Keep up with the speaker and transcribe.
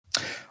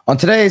On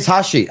today's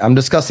Hot Sheet, I'm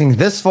discussing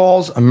this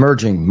fall's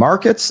emerging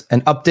markets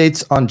and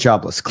updates on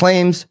jobless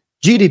claims,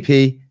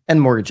 GDP,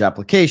 and mortgage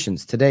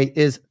applications. Today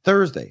is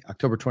Thursday,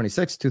 October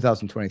 26,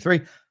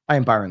 2023. I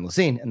am Byron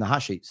Lazine, and the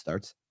Hot Sheet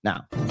starts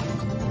now.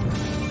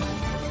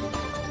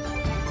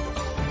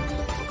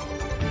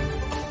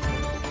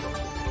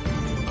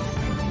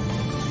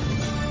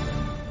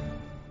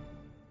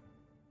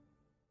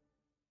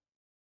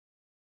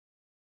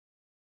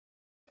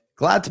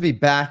 Glad to be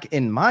back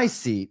in my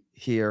seat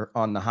here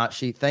on the Hot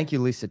Sheet. Thank you,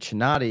 Lisa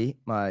Chinatti,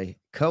 my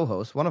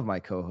co-host, one of my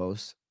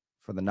co-hosts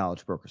for the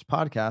Knowledge Brokers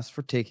podcast,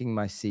 for taking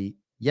my seat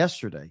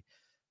yesterday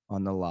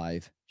on the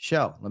live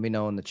show. Let me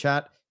know in the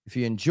chat if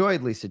you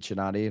enjoyed Lisa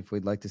Chinatti, if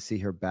we'd like to see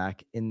her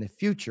back in the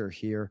future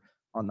here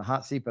on the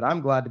Hot Seat. But I'm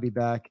glad to be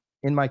back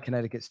in my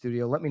Connecticut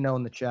studio. Let me know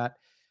in the chat,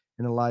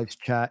 in the live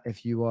chat,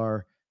 if you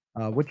are,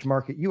 which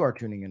market you are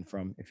tuning in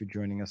from, if you're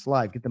joining us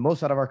live. Get the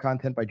most out of our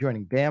content by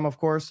joining BAM, of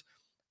course.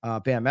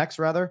 BAMX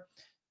rather.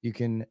 You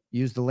can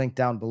use the link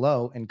down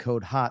below and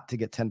code HOT to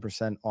get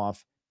 10%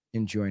 off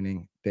in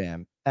joining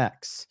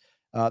BAMX.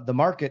 The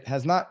market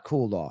has not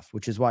cooled off,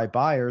 which is why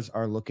buyers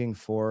are looking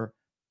for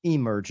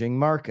emerging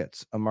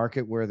markets, a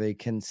market where they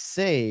can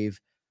save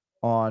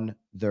on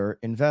their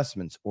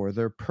investments or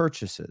their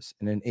purchases.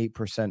 In an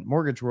 8%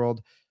 mortgage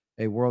world,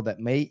 a world that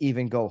may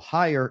even go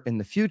higher in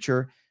the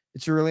future,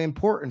 it's really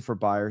important for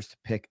buyers to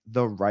pick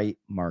the right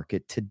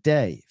market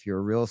today. If you're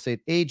a real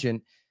estate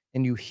agent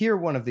and you hear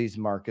one of these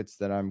markets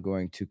that I'm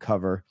going to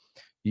cover,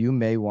 you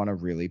may want to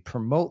really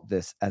promote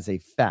this as a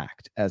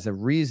fact, as a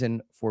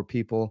reason for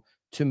people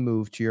to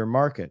move to your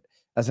market,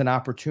 as an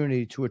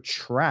opportunity to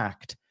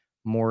attract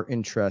more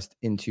interest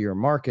into your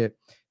market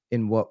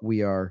in what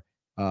we are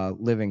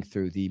living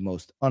through, the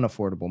most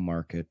unaffordable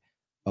market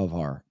of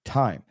our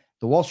time.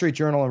 The Wall Street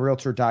Journal and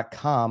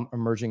Realtor.com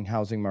Emerging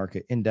Housing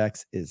Market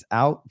Index is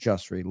out,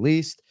 just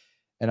released,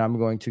 and I'm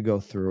going to go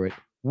through it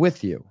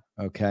with you,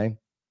 okay?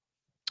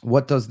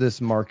 What does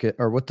this market,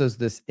 or what does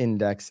this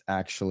index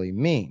actually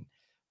mean?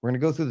 We're going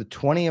to go through the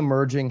 20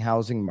 emerging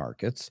housing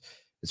markets.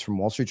 It's from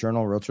Wall Street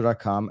Journal,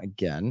 Realtor.com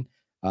again,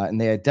 and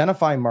they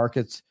identify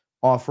markets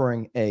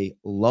offering a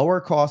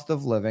lower cost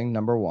of living,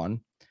 number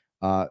one,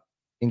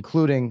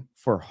 including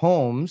for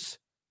homes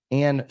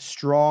and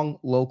strong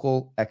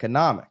local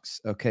economics.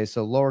 Okay,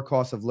 so lower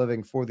cost of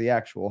living for the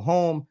actual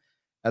home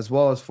as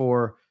well as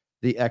for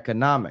the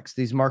economics.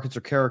 These markets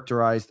are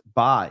characterized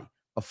by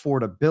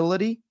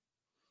affordability,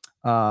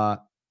 affordability,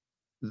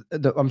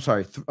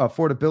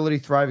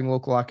 thriving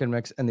local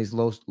economics, and these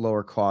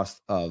lower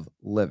cost of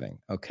living.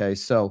 Okay,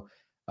 so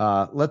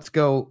let's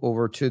go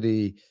over to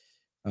the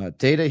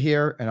data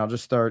here, and I'll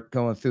just start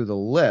going through the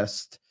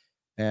list.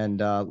 And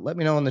let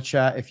me know in the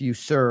chat if you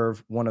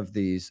serve one of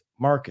these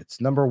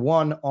markets. Number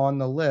one on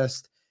the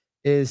list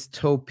is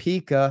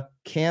Topeka,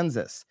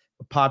 Kansas,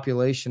 a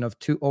population of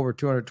over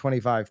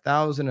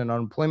 225,000, an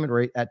unemployment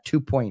rate at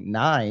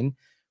 2.9,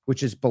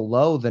 which is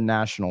below the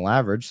national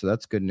average. So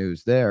that's good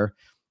news there.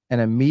 And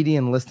a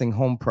median listing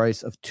home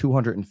price of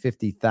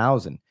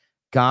 $250,000.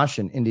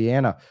 Goshen,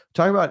 Indiana.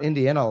 Talking about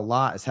Indiana a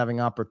lot as having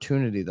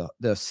opportunity.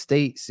 The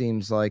state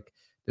seems like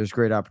there's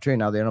great opportunity.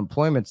 Now the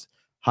unemployment's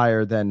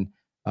higher than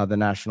the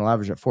national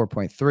average at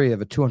 4.3. They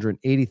have a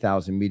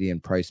 280,000 median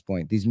price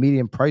point. These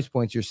median price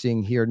points you're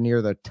seeing here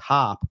near the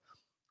top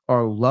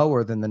are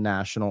lower than the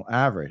national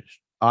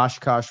average.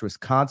 Oshkosh,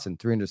 Wisconsin,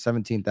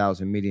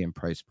 317,000 median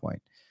price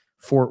point.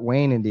 Fort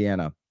Wayne,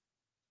 Indiana,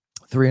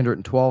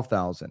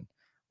 312,000.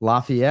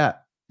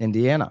 Lafayette,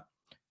 Indiana,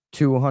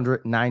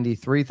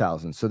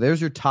 293,000. So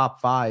there's your top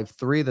five.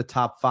 Three of the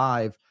top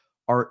five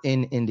are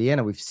in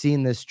Indiana. We've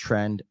seen this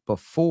trend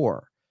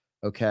before.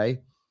 Okay.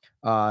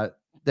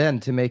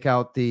 Then to make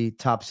out the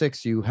top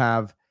six, you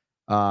have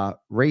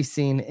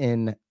Racine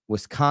in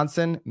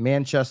Wisconsin,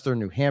 Manchester,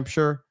 New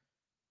Hampshire,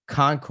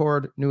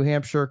 Concord, New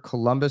Hampshire,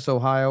 Columbus,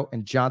 Ohio,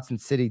 and Johnson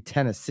City,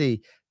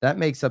 Tennessee. That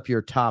makes up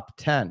your top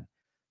 10.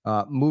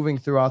 Moving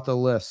throughout the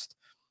list,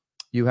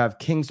 you have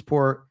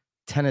Kingsport,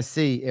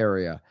 Tennessee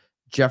area,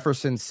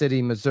 Jefferson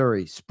City,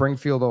 Missouri,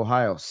 Springfield,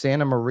 Ohio,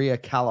 Santa Maria,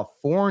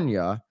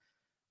 California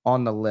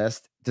on the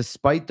list,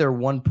 despite their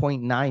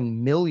 1.9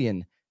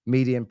 million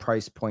median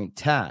price point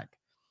tag.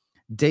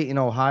 Dayton,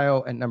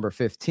 Ohio at number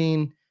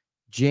 15,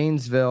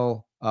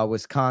 Janesville,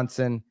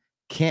 Wisconsin,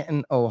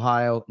 Canton,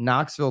 Ohio,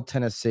 Knoxville,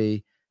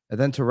 Tennessee. And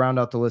then to round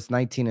out the list,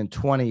 19 and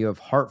 20, you have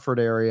Hartford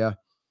area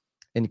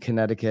in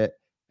Connecticut,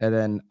 and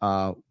then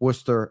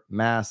Worcester,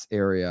 Mass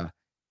area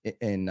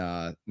in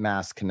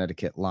Mass,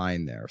 Connecticut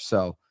line there.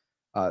 So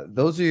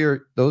those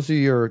are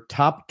your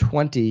top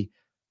 20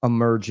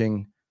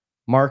 emerging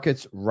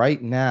markets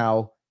right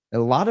now. A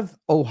lot of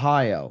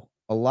Ohio,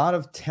 a lot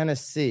of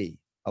Tennessee,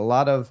 a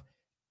lot of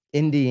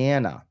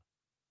Indiana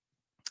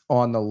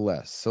on the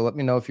list. So let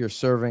me know if you're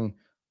serving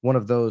one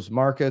of those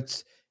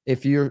markets.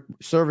 If you're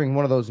serving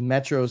one of those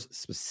metros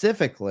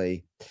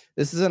specifically,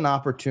 this is an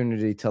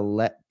opportunity to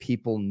let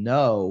people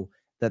know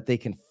that they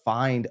can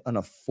find an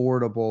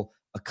affordable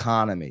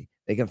economy.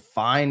 They can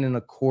find an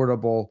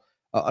affordable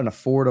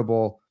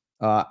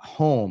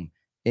home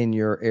in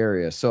your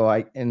area.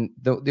 So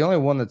the only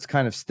one that's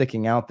kind of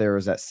sticking out there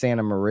is that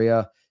Santa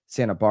Maria,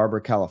 Santa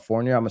Barbara,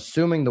 California. I'm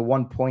assuming the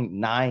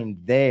 1.9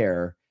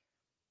 there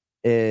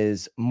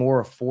is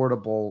more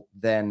affordable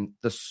than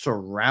the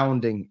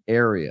surrounding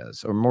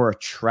areas, or more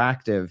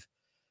attractive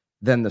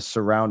than the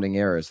surrounding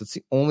areas. That's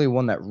the only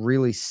one that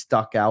really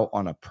stuck out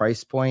on a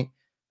price point.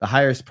 The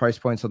highest price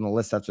points on the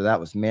list after that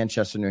was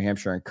Manchester, New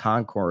Hampshire, and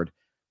Concord,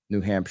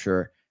 New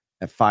Hampshire,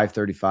 at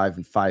 $535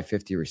 and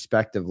 $550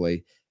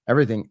 respectively.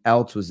 Everything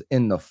else was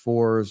in the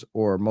 $4s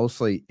or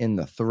mostly in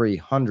the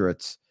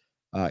 $300s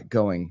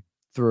going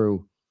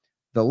through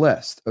the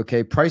list.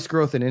 Okay, price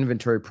growth and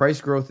inventory.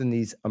 Price growth in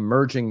these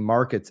emerging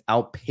markets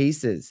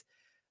outpaces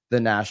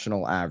the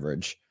national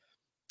average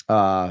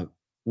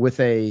with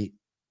a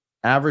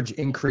average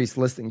increase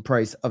listing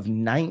price of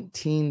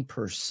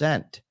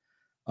 19%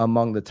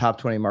 among the top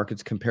 20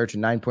 markets compared to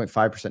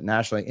 9.5%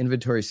 nationally.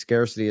 Inventory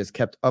scarcity has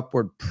kept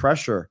upward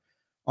pressure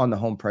on the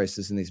home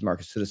prices in these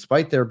markets. So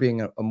despite there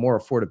being a more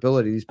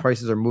affordability, these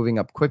prices are moving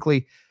up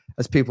quickly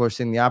as people are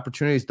seeing the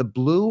opportunities. The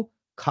Blue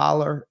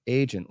Collar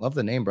Agent, love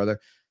the name, brother,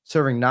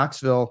 serving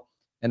Knoxville.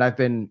 And I've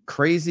been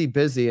crazy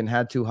busy and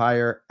had to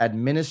hire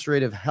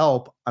administrative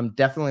help. I'm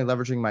definitely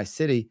leveraging my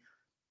city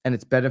and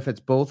its benefits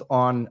both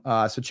on,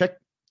 so check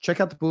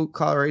out the Blue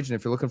Collar Agent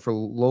if you're looking for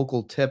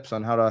local tips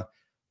on how to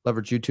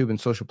leverage YouTube and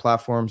social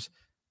platforms.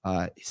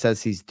 He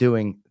says he's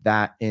doing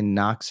that in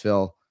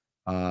Knoxville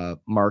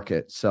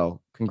market.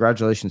 So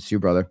congratulations to you,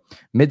 brother.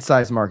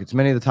 Mid-size markets.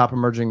 Many of the top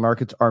emerging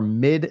markets are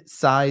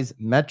mid-size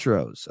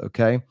metros,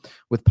 okay,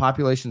 with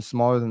populations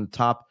smaller than the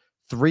top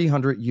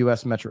 300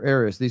 U.S. metro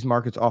areas. These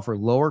markets offer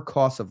lower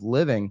costs of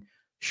living,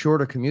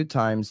 shorter commute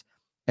times,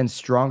 and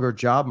stronger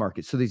job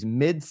markets. So these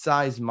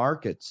mid-size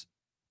markets,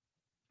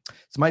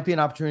 this might be an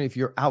opportunity if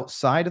you're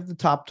outside of the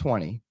top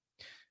 20,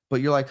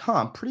 but you're like,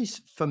 I'm pretty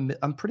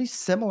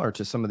similar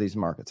to some of these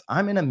markets.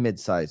 I'm in a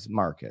mid-size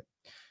market.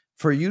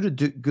 For you to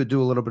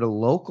do a little bit of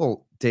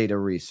local data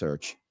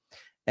research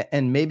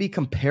and maybe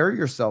compare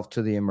yourself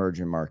to the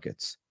emerging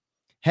markets.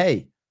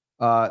 Hey,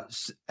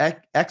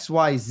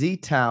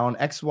 XYZ town,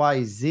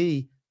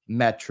 XYZ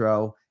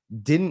metro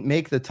didn't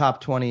make the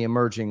top 20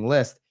 emerging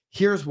list.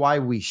 Here's why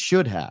we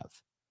should have,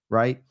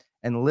 right?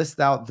 And list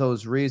out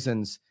those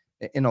reasons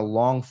in a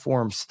long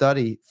form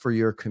study for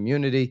your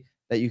community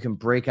that you can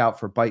break out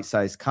for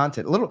bite-sized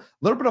content. A little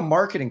bit of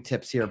marketing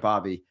tips here,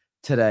 Bobby,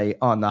 today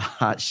on the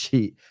hot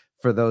sheet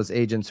for those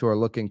agents who are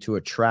looking to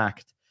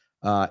attract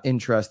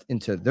interest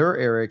into their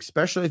area,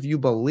 especially if you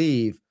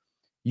believe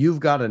you've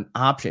got an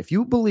option. If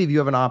you believe you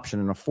have an option,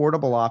 an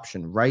affordable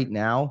option right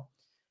now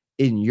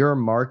in your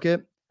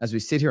market, as we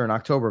sit here in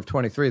October of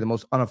 23, the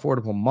most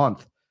unaffordable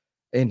month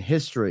in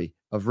history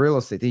of real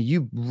estate,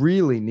 you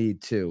really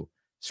need to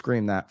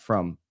scream that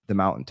from the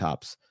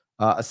mountaintops.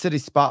 A city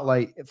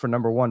spotlight for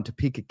number one,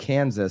 Topeka,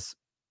 Kansas,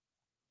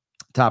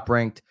 top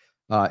ranked.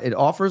 It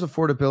offers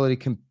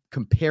affordability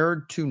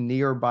compared to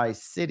nearby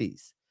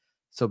cities.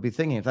 So be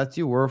thinking, if that's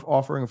you, we're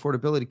offering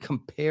affordability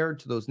compared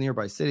to those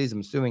nearby cities.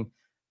 I'm assuming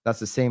that's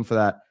the same for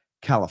that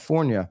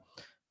California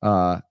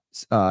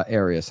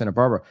area, Santa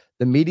Barbara.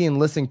 The median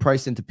listing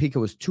price in Topeka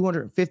was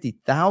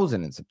 $250,000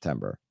 in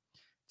September.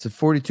 It's a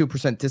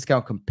 42%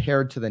 discount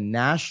compared to the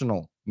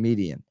national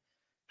median.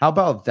 How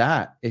about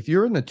that? If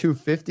you're in the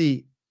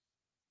 $250,000,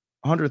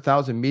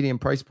 $100,000 median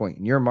price point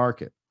in your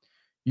market,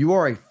 you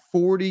are a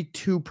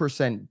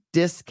 42%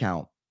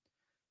 discount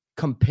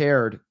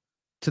compared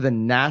to the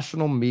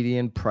national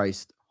median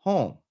priced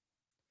home.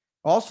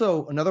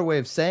 Also, another way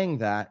of saying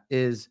that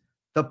is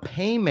the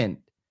payment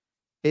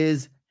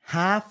is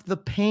half the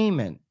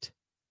payment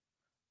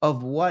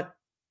of what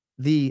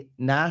the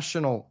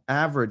national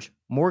average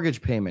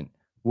mortgage payment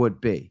would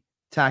be.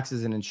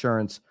 Taxes and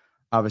insurance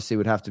obviously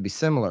would have to be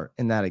similar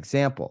in that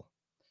example.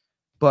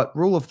 But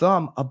rule of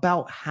thumb,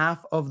 about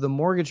half of the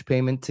mortgage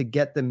payment to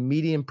get the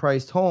median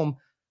priced home.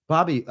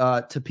 Bobby,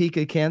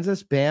 Topeka,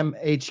 Kansas, BAM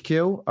HQ.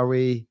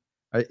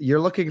 You're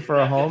looking for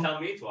a home?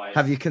 Tell me twice.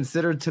 Have you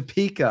considered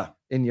Topeka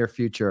in your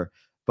future,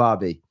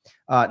 Bobby?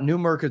 New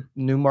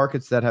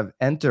markets that have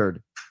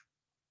entered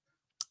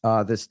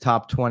this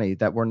top 20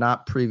 that were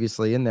not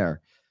previously in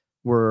there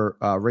were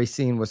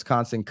Racine,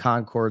 Wisconsin,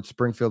 Concord,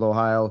 Springfield,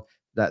 Ohio.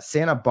 That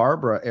Santa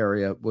Barbara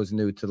area was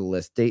new to the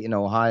list. Dayton,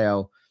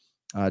 Ohio,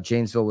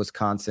 Janesville,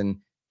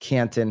 Wisconsin,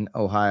 Canton,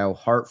 Ohio,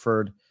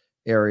 Hartford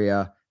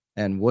area,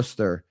 and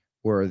Worcester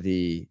were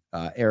the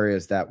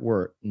areas that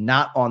were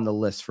not on the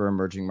list for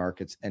emerging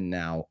markets and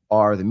now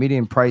are. The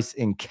median price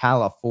in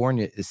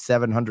California is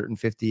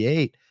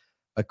 $758,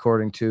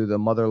 according to the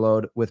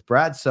Motherlode with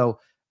Brad. So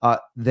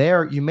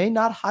there, you may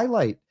not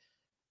highlight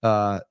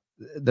the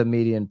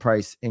median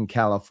price in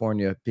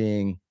California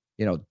being,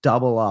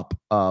 double up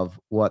of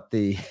what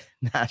the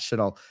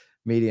national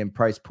median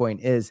price point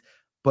is.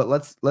 But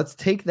let's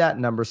take that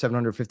number,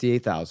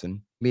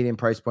 758,000 median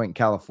price point in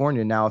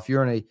California. Now, if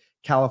you're in a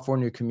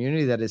California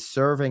community that is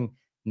serving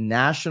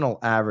national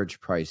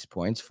average price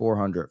points,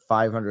 400,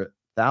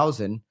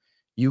 500,000,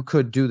 you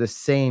could do the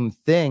same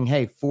thing.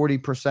 Hey,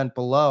 40%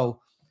 below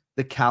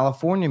the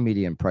California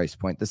median price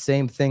point, the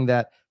same thing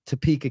that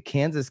Topeka,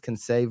 Kansas can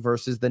say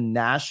versus the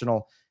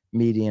national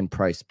median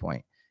price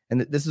point.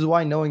 And this is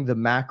why knowing the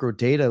macro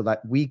data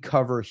that we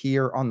cover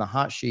here on the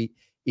hot sheet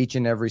each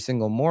and every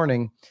single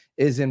morning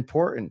is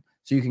important.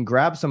 So you can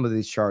grab some of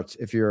these charts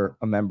if you're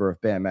a member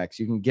of BAMX.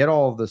 You can get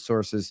all of the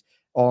sources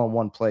all in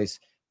one place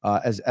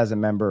as a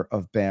member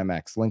of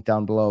BAMX. Link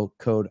down below,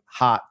 code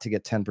HOT to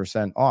get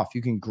 10% off.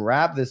 You can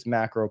grab this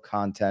macro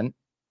content,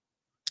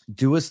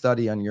 do a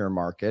study on your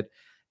market,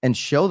 and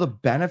show the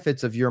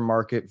benefits of your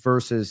market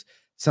versus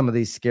some of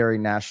these scary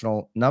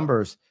national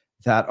numbers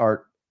that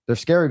they're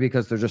scary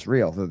because they're just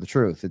real. They're the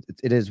truth.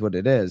 It is what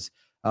it is.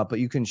 But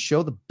you can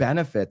show the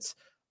benefits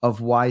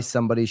of why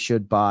somebody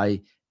should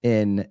buy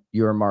in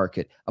your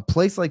market. A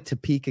place like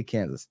Topeka,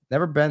 Kansas,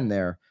 never been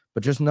there,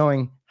 but just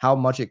knowing how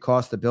much it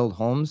costs to build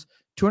homes,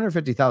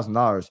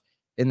 $250,000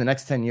 in the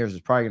next 10 years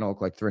is probably going to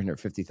look like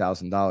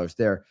 $350,000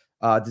 there.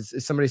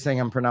 Is somebody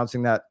saying I'm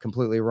pronouncing that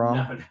completely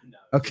wrong? No.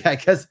 Okay,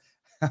 because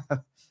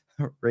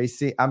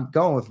Racine, I'm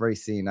going with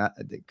Racine.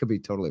 It could be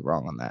totally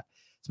wrong on that.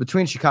 It's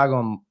between Chicago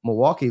and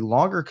Milwaukee,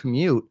 longer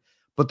commute,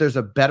 but there's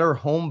a better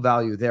home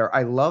value there.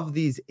 I love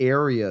these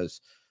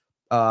areas.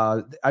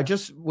 I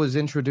just was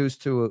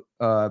introduced to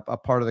a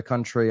part of the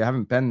country. I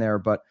haven't been there,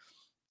 but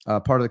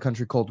part of the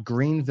country called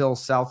Greenville,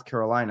 South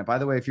Carolina. By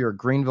the way, if you're a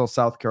Greenville,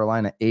 South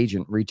Carolina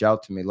agent, reach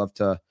out to me. Love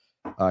to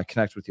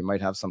connect with you.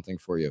 Might have something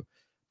for you.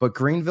 But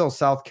Greenville,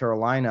 South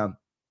Carolina,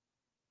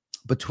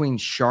 between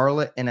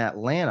Charlotte and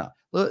Atlanta,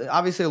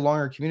 obviously a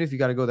longer commute if you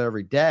got to go there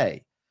every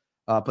day.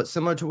 But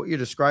similar to what you're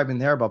describing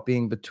there about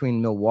being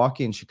between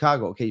Milwaukee and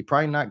Chicago. Okay, you're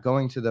probably not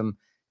going to them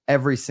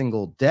every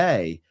single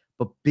day,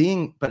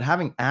 but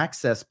having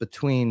access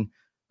between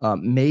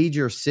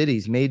major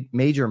cities,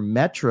 major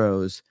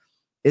metros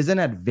is an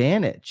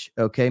advantage.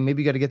 Okay,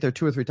 maybe you got to get there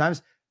 2 or 3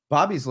 times.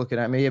 Bobby's looking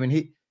at me. I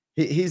mean,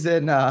 he's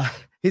in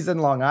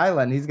Long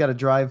Island. He's got to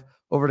drive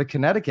over to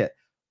Connecticut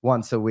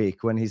once a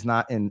week when he's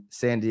not in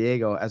San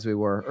Diego as we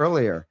were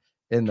earlier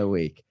in the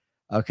week.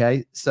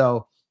 Okay,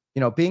 so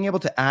being able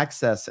to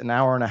access an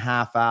hour and a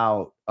half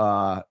out,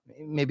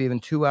 maybe even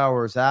 2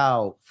 hours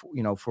out,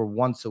 for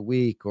once a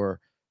week or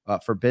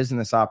for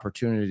business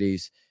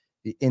opportunities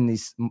in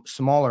these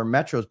smaller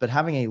metros, but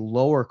having a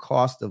lower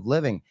cost of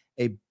living,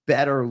 a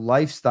better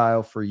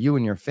lifestyle for you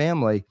and your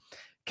family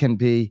can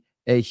be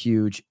a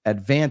huge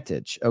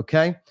advantage.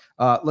 Okay,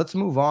 let's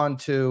move on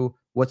to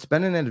what's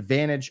been an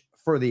advantage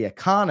for the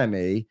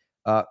economy,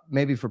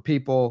 maybe for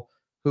people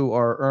who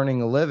are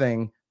earning a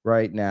living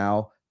right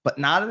now, but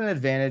not an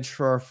advantage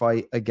for our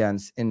fight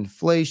against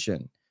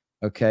inflation.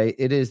 Okay,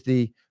 it is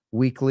the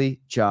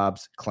weekly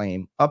jobs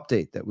claim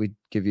update that we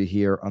give you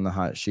here on the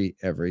hot sheet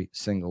every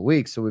single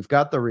week. So we've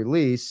got the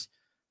release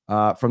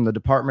from the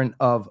Department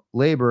of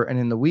Labor, and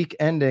in the week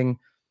ending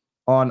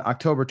on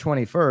October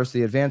 21st,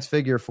 the advanced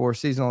figure for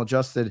seasonal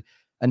adjusted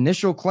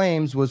initial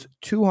claims was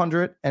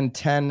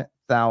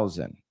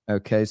 210,000.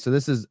 Okay, so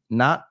this is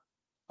not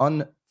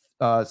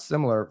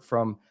similar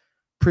from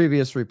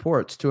previous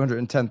reports.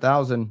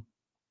 210,000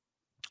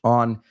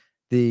 on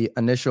the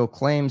initial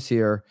claims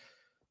here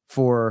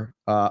for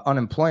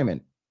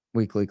unemployment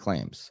weekly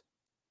claims.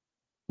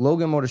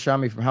 Logan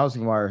Motoshami from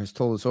Housing Wire has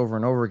told us over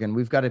and over again,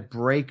 we've got to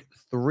break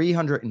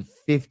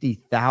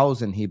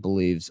 350,000, he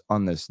believes,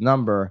 on this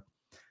number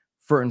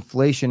for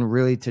inflation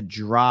really to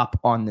drop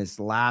on this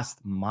last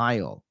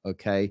mile.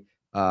 Okay,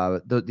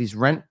 these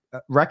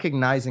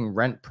recognizing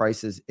rent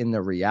prices in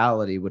the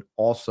reality would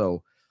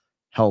also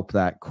help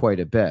that quite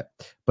a bit.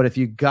 But if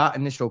you got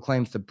initial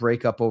claims to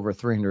break up over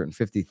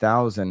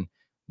 350,000,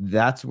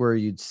 that's where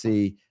you'd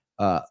see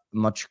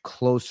much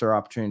closer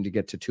opportunity to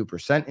get to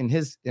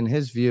 2% in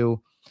his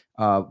view,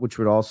 which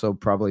would also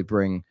probably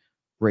bring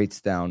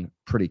rates down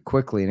pretty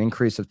quickly. An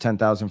increase of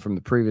 10,000 from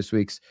the previous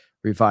week's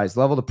revised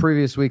level. The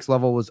previous week's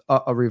level was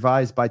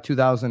revised by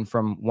 2,000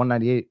 from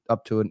 198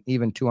 up to an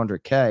even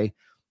 200K.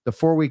 The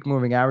 4-week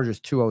moving average is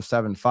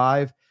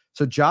 2,075.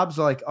 So jobs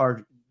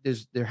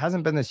there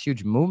hasn't been this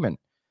huge movement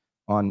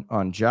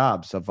on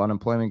jobs of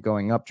unemployment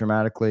going up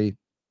dramatically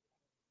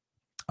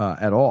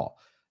at all.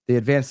 The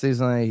advanced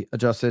seasonally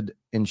adjusted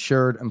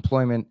insured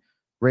employment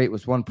rate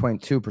was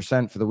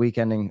 1.2% for the week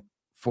ending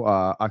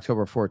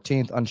October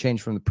 14th,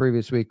 unchanged from the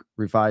previous week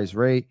revised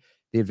rate.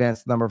 The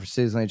advanced number for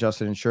seasonally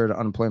adjusted insured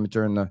unemployment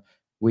during the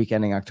week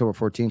ending October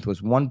 14th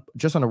was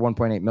just under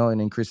 1.8 million,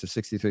 increase of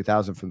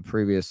 63,000 from the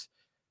previous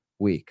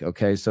week.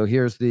 Okay, so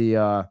here's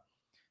the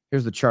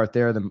chart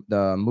there,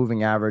 the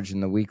moving average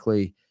and the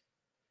weekly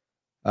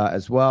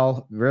as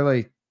well.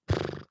 Really,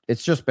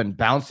 it's just been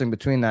bouncing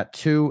between that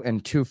 2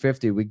 and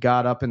 250. We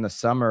got up in the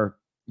summer,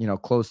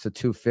 close to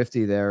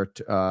 250 there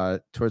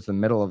towards the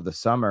middle of the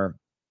summer,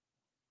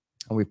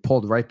 and we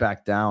pulled right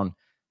back down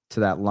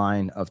to that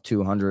line of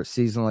 200.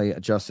 Seasonally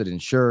adjusted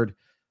insured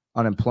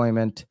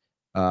unemployment.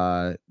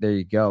 There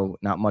you go.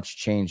 Not much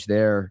change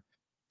there.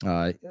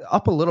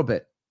 Up a little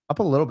bit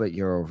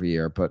year over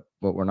year, but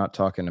we're not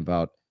talking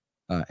about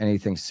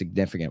anything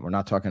significant. We're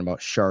not talking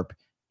about sharp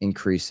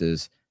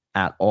increases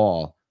at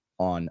all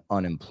on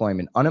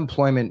unemployment.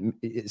 Unemployment,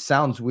 it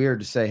sounds weird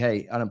to say,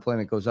 hey,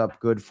 unemployment goes up,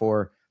 good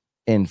for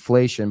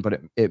inflation, but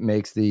it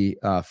makes the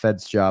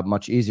Fed's job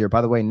much easier.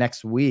 By the way,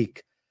 next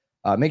week,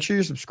 make sure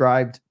you're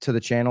subscribed to the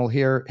channel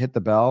here. Hit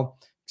the bell,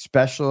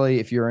 especially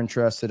if you're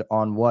interested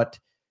on what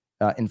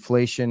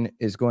inflation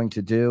is going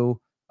to do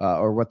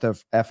or what the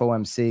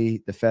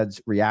FOMC, the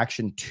Fed's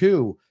reaction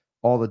to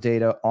all the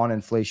data on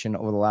inflation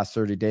over the last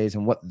 30 days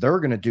and what they're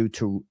going to do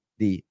to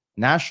the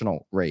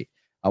national rate.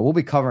 We'll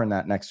be covering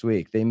that next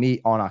week. They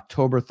meet on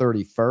October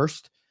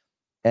 31st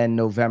and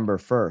November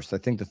 1st. I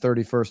think the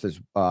 31st is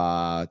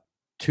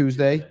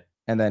Tuesday,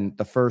 and then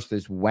the 1st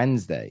is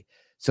Wednesday.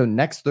 So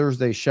next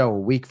Thursday's show, a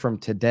week from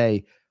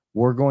today,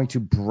 we're going to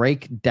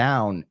break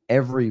down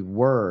every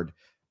word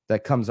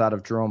that comes out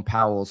of Jerome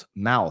Powell's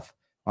mouth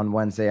on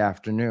Wednesday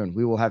afternoon.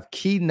 We will have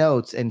key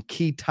notes and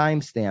key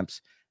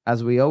timestamps,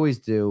 as we always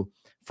do,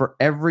 for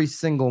every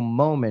single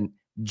moment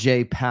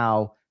Jay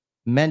Powell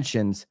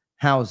mentions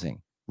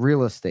housing,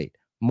 real estate,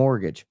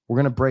 mortgage. We're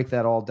going to break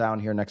that all down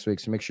here next week.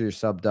 So make sure you're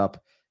subbed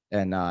up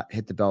and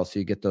hit the bell so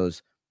you get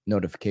those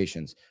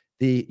notifications.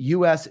 The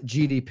U.S.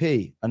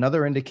 GDP,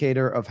 another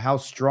indicator of how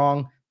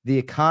strong the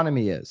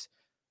economy is.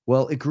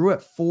 Well, it grew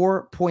at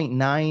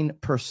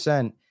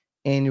 4.9%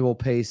 annual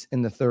pace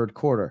in the third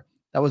quarter.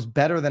 That was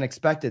better than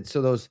expected.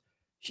 So those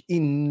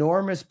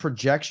enormous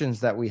projections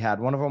that we had,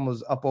 one of them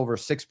was up over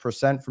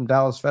 6% from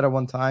Dallas Fed at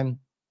one time.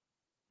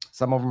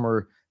 Some of them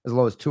were as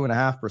low as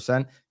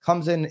 2.5%,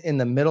 comes in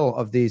the middle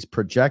of these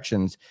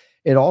projections.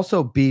 It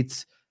also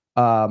beats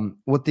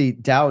what the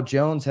Dow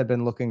Jones had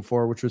been looking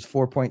for, which was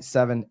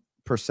 4.7%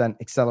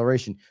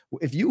 acceleration.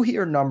 If you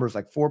hear numbers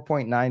like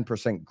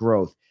 4.9%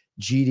 growth,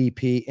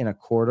 GDP in a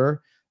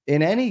quarter,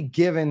 in any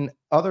given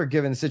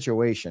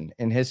situation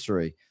in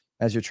history,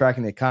 as you're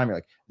tracking the economy,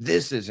 like,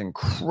 this is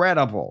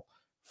incredible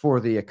for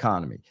the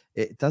economy.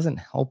 It doesn't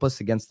help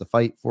us against the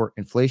fight for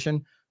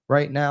inflation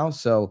right now.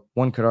 So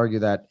one could argue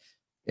that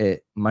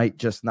it might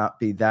just not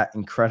be that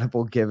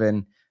incredible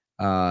given,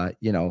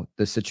 the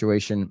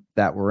situation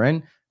that we're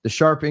in. The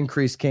sharp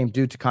increase came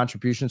due to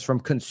contributions from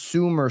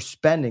consumer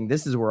spending.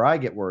 This is where I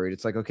get worried.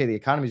 It's like, okay, the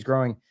economy's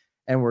growing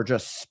and we're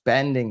just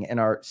spending and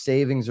our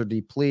savings are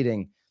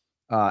depleting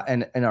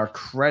and our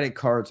credit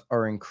cards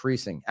are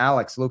increasing.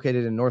 Alex,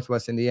 located in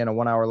Northwest Indiana,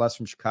 1 hour less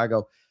from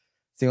Chicago.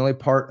 It's the only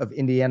part of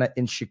Indiana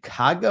in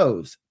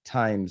Chicago's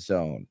time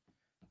zone.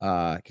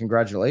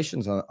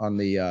 Congratulations on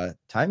the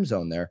time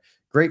zone there.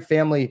 Great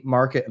family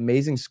market,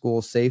 amazing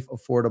school, safe,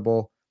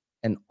 affordable,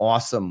 and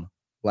awesome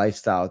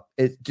lifestyle.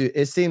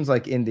 It seems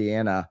like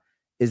Indiana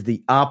is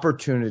the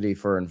opportunity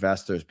for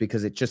investors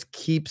because it just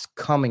keeps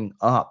coming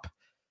up.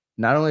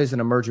 Not only is an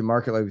emerging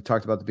market, like we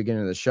talked about at the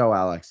beginning of the show,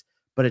 Alex,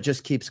 but it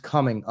just keeps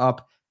coming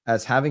up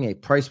as having a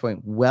price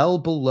point well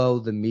below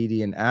the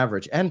median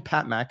average. And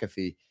Pat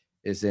McAfee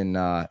is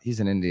he's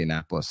in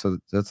Indianapolis. So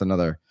that's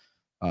another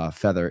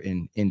feather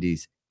in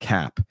Indy's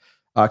cap.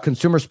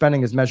 Consumer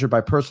spending is measured by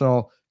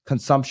personal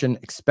consumption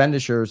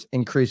expenditures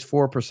increased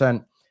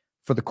 4%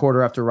 for the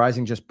quarter after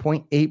rising just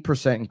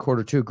 0.8% in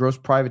quarter two. Gross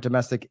private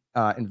domestic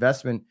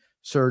investment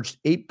surged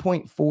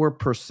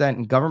 8.4%,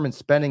 and government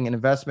spending and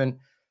investment,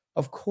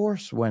 of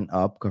course, went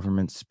up.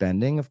 Government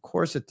spending, of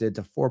course it did,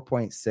 to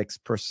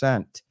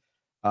 4.6%.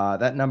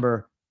 That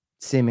number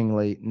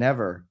seemingly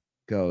never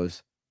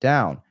goes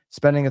down.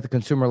 Spending at the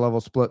consumer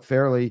level split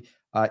fairly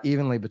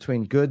evenly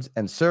between goods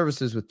and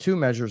services, with two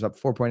measures up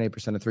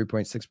 4.8% and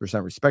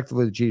 3.6%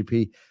 respectively. The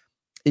GDP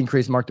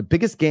increase marked the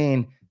biggest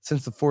gain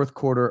since the fourth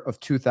quarter of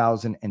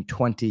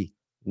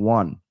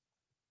 2021.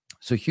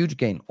 So huge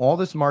gain. All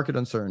this market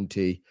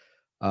uncertainty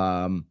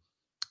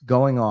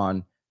going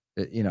on,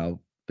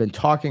 been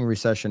talking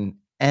recession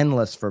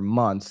endless for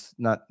months,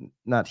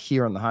 not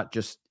here on the hot,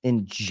 just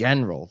in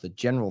general. The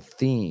general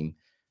theme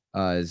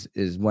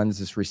is when's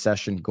this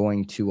recession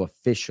going to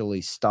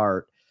officially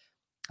start?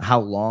 How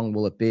long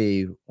will it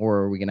be? Or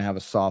are we going to have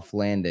a soft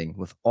landing?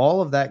 With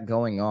all of that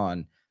going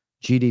on,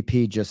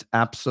 GDP just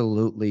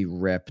absolutely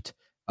ripped.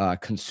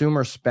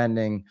 Consumer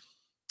spending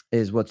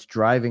is what's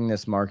driving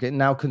this market.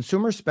 Now,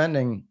 consumer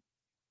spending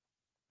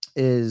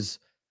is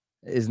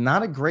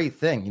not a great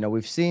thing.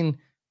 We've seen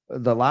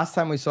the last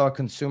time we saw a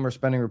consumer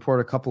spending report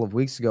a couple of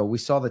weeks ago, we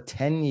saw the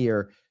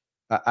 10-year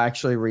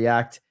actually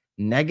react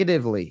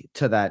negatively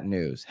to that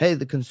news. Hey,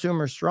 the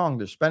consumer's strong.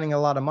 They're spending a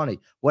lot of money.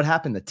 What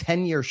happened? The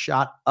 10-year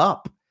shot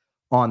up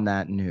on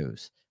that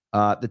news.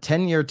 The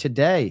 10-year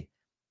today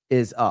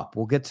is up.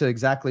 We'll get to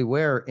exactly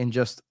where in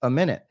just a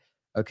minute.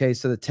 Okay,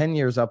 so the 10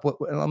 years up.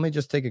 Let me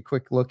just take a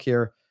quick look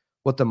here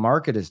what the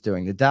market is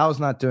doing. The Dow is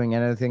not doing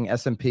anything.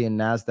 S&P and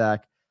NASDAQ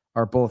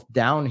are both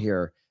down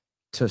here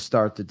to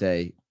start the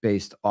day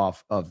based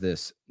off of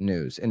this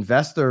news.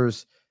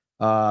 Investors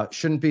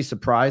shouldn't be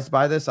surprised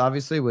by this,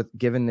 obviously,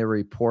 given the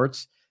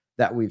reports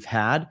that we've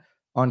had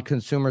on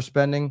consumer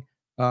spending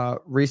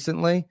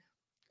recently.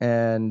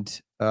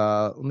 And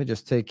let me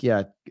just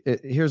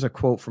here's a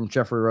quote from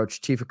Jeffrey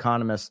Roach, chief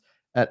economist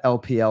at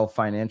LPL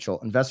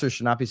Financial. Investors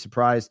should not be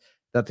surprised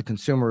that the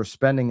consumer is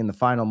spending in the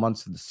final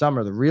months of the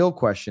summer. The real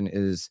question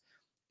is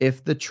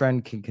if the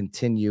trend can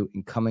continue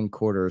in coming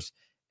quarters.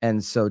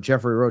 And so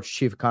Jeffrey Roach,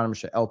 chief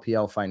economist at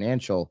LPL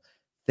Financial,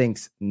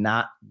 thinks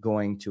not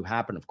going to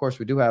happen. Of course,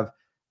 we do have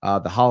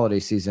the holiday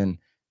season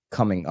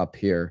coming up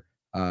here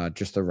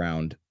just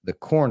around the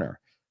corner.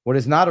 What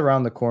is not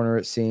around the corner,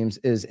 it seems,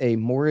 is a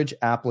mortgage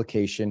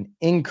application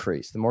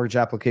increase. The mortgage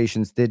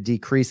applications did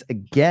decrease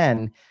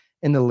again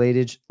in the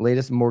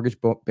latest Mortgage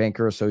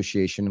Banker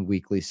Association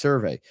weekly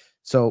survey.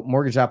 So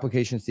mortgage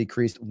applications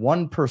decreased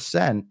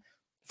 1%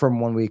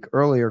 from 1 week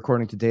earlier,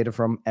 according to data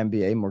from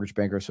MBA, Mortgage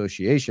Banker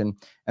Association,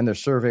 and their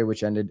survey,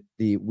 which ended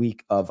the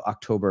week of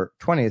October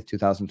 20th,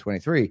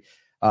 2023.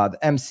 The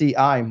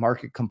MCI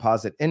Market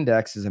Composite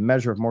Index is a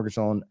measure of mortgage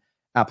loan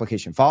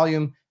application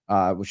volume,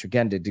 which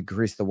again did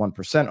decrease the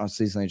 1% on a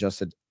seasonally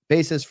adjusted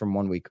basis from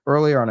 1 week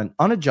earlier. On an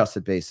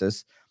unadjusted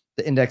basis,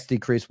 the index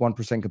decreased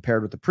 1%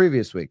 compared with the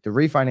previous week. The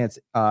refinance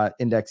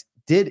index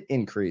did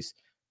increase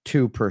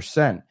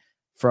 2%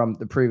 from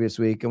the previous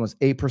week and was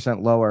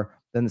 8% lower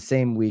than the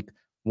same week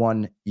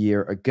 1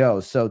 year ago.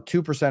 So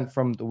 2%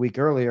 from the week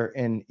earlier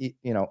in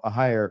a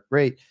higher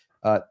rate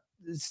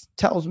this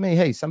tells me,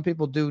 hey, some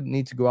people do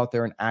need to go out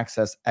there and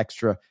access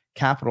extra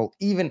capital,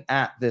 even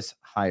at this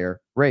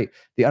higher rate.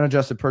 The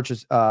unadjusted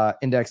purchase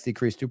index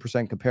decreased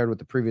 2% compared with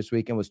the previous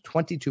week and was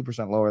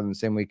 22% lower than the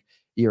same week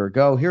a year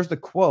ago. Here's the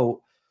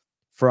quote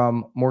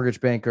from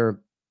Mortgage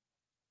Banker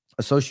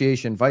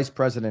Association Vice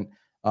President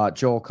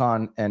Joel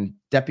Kahn and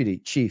Deputy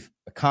Chief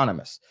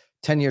Economist.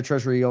 10-year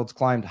Treasury yields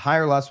climbed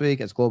higher last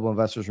week as global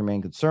investors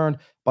remain concerned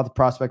about the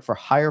prospect for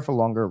higher for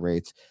longer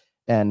rates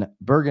and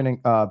burgeoning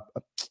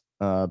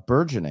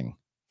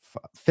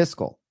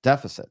fiscal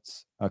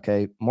deficits.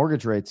 Okay,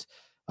 mortgage rates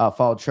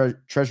followed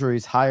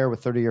treasuries higher,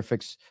 with 30-year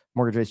fixed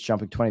mortgage rates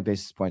jumping 20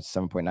 basis points to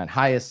 7.9,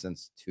 highest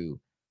since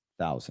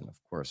 2000.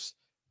 Of course,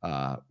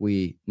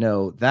 we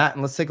know that.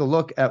 And let's take a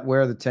look at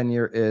where the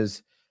 10-year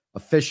is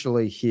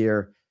officially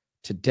here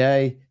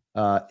today.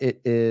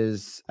 It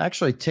is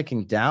actually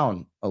ticking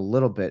down a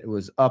little bit. It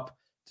was up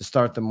to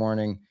start the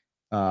morning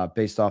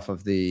based off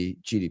of the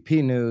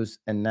GDP news,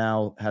 and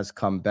now has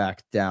come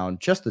back down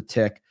just a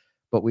tick,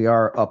 but we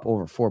are up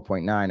over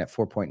 4.9 at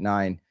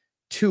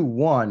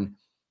 4.921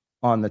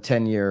 on the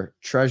 10-year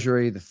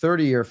Treasury. The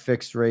 30-year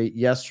fixed rate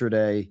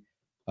yesterday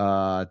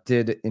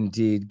did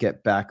indeed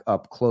get back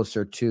up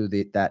closer to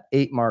that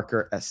 8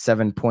 marker at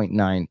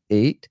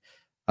 7.98.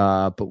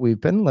 But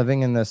we've been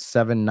living in this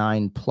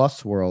 7.9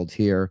 plus world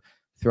here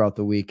throughout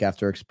the week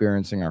after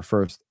experiencing our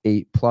first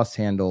 8 plus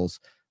handles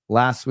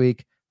last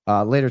week.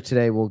 Later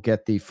today, we'll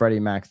get the Freddie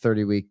Mac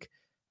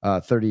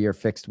 30-year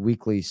fixed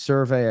weekly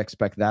survey. I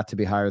expect that to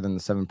be higher than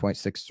the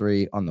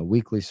 7.63 on the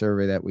weekly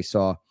survey that we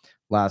saw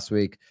last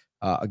week.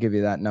 I'll give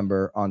you that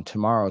number on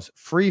tomorrow's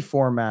Free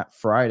Format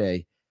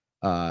Friday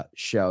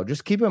show.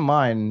 Just keep in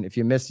mind, if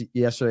you missed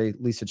yesterday,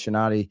 Lisa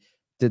Chinati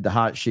did the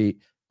hot sheet.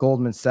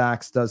 Goldman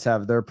Sachs does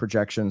have their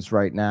projections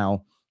right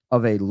now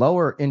of a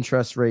lower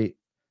interest rate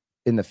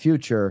in the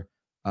future,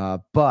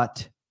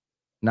 but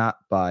not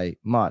by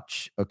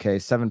much. Okay,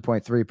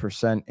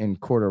 7.3% in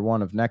quarter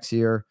one of next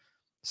year,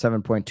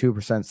 7.2%,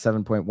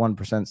 7.1%,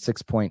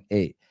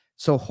 6.8%.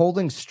 So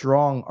holding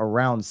strong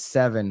around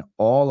 7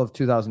 all of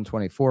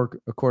 2024,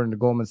 according to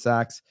Goldman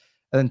Sachs,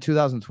 and then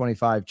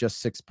 2025,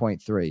 just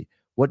 6.3.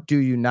 What do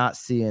you not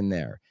see in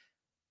there?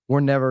 We're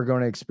never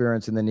going to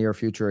experience in the near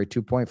future a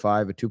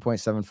 2.5, a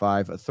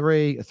 2.75, a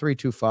 3, a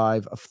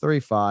 3.25, a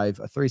 3.5,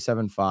 a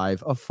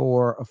 3.75, a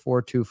 4, a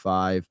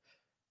 4.25.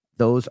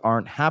 Those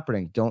aren't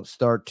happening.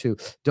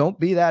 Don't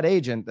be that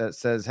agent that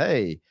says,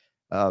 hey,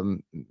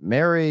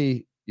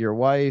 marry your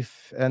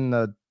wife and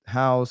the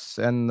house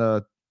and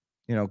the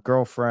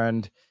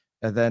girlfriend,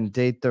 and then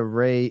date the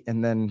rate,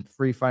 and then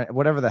free finance,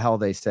 whatever the hell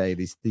they say,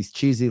 these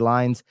cheesy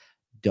lines.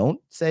 Don't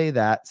say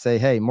that. Say,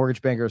 hey,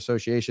 Mortgage Banker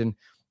Association,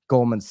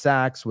 Goldman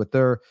Sachs, with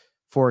their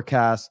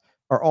forecasts,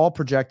 are all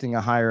projecting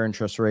a higher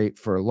interest rate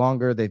for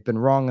longer. They've been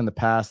wrong in the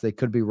past. They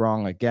could be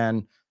wrong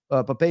again.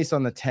 But based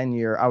on the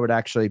 10-year, I would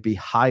actually be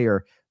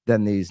higher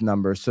than these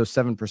numbers. So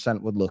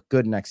 7% would look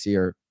good next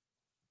year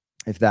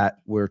if that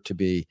were to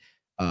be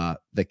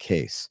the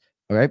case.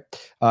 All right.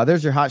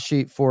 There's your hot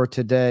sheet for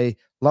today.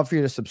 Love for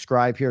you to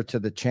subscribe here to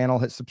the channel.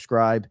 Hit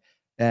subscribe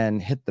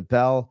and hit the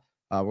bell.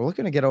 We're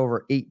looking to get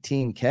over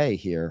 18K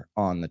here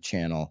on the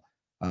channel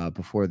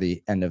before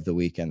the end of the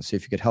weekend. So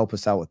if you could help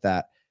us out with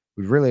that,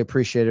 we'd really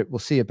appreciate it. We'll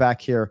see you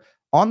back here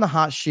on the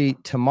hot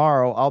sheet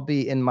tomorrow. I'll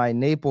be in my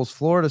Naples,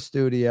 Florida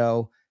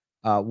studio.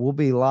 We'll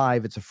be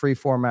live. It's a Free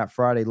Format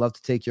Friday. Love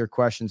to take your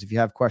questions. If you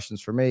have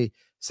questions for me,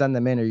 send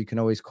them in, or you can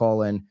always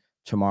call in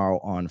tomorrow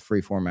on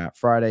Free Format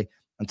Friday.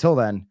 Until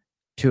then,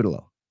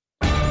 toodaloo.